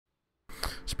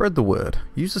Spread the word.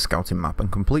 Use the scouting map and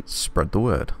complete Spread the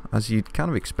Word. As you'd kind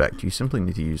of expect, you simply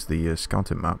need to use the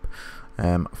scouting map,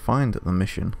 find the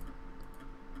mission,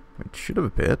 which should have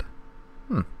appeared.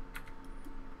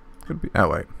 Could be. Oh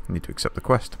wait, I need to accept the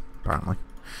quest, apparently.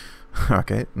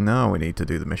 Okay, now we need to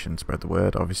do the mission, Spread the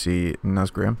Word. Obviously,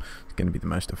 Nazgrim is going to be the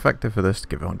most effective for this to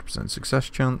give a 100% success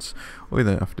chance. All you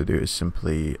then have to do is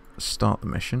simply start the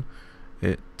mission.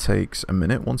 It takes a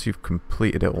minute. Once you've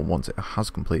completed it, or once it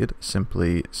has completed,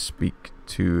 simply speak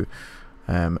to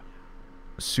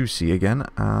Susie again,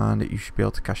 and you should be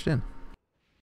able to cash it in.